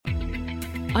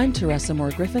I'm Teresa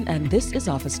Moore Griffin, and this is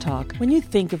Office Talk. When you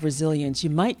think of resilience, you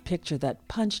might picture that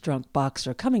punch-drunk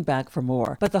boxer coming back for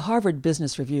more. But the Harvard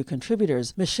Business Review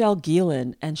contributors Michelle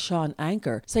Gielen and Sean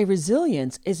Anker say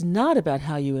resilience is not about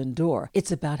how you endure,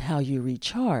 it's about how you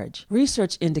recharge.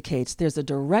 Research indicates there's a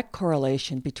direct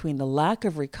correlation between the lack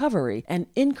of recovery and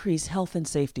increased health and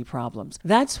safety problems.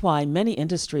 That's why many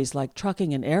industries like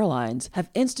trucking and airlines have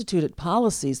instituted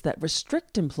policies that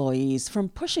restrict employees from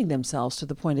pushing themselves to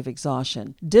the point of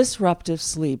exhaustion. Disruptive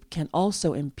sleep can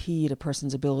also impede a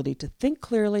person's ability to think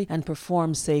clearly and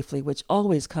perform safely, which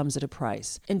always comes at a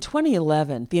price. In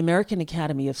 2011, the American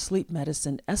Academy of Sleep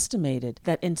Medicine estimated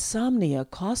that insomnia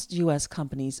cost U.S.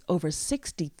 companies over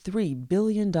 $63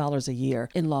 billion a year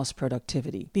in lost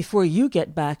productivity. Before you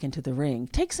get back into the ring,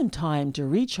 take some time to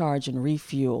recharge and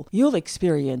refuel. You'll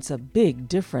experience a big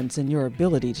difference in your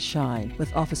ability to shine.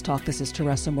 With Office Talk, this is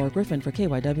Teresa Moore Griffin for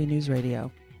KYW News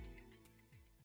Radio.